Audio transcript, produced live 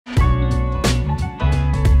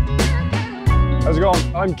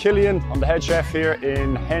I'm Killian. I'm the head chef here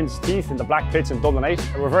in Hen's Teeth in the Black Pits in Dublin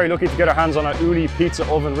 8. We're very lucky to get our hands on an Ooni pizza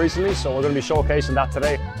oven recently, so we're going to be showcasing that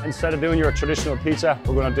today. Instead of doing your traditional pizza,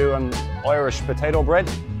 we're going to do an Irish potato bread,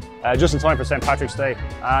 just in time for St. Patrick's Day.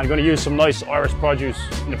 And I'm going to use some nice Irish produce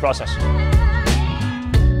in the process.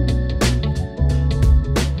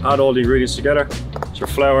 Add all the ingredients together. It's your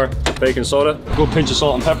flour, baking soda, a good pinch of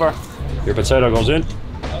salt and pepper. Your potato goes in.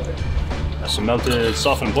 That's some melted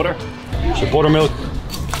softened butter. It's your buttermilk.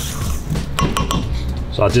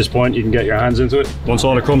 So at this point you can get your hands into it. Once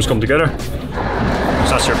all the crumbs come together, so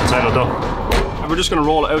that's your potato dough. And we're just going to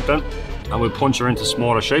roll it out then, and we'll punch her into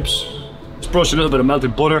smaller shapes. Just brush a little bit of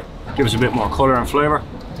melted butter, give us a bit more colour and flavour.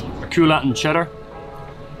 A Coolattin cheddar,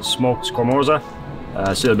 smoked scamorza.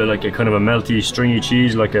 It's a little bit like a kind of a melty, stringy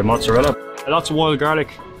cheese, like a mozzarella. Lots of wild garlic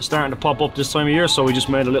is starting to pop up this time of year, so we just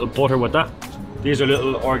made a little butter with that. These are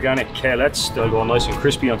little organic kalettes. They'll go nice and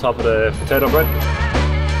crispy on top of the potato bread.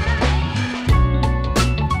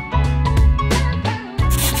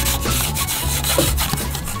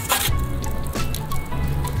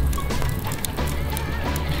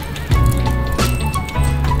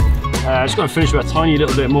 I'm just going to finish with a tiny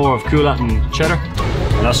little bit more of Coolattin cheddar.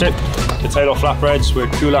 And that's it. Potato flatbreads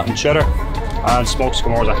with Coolattin cheddar and smoked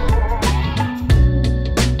scamorza.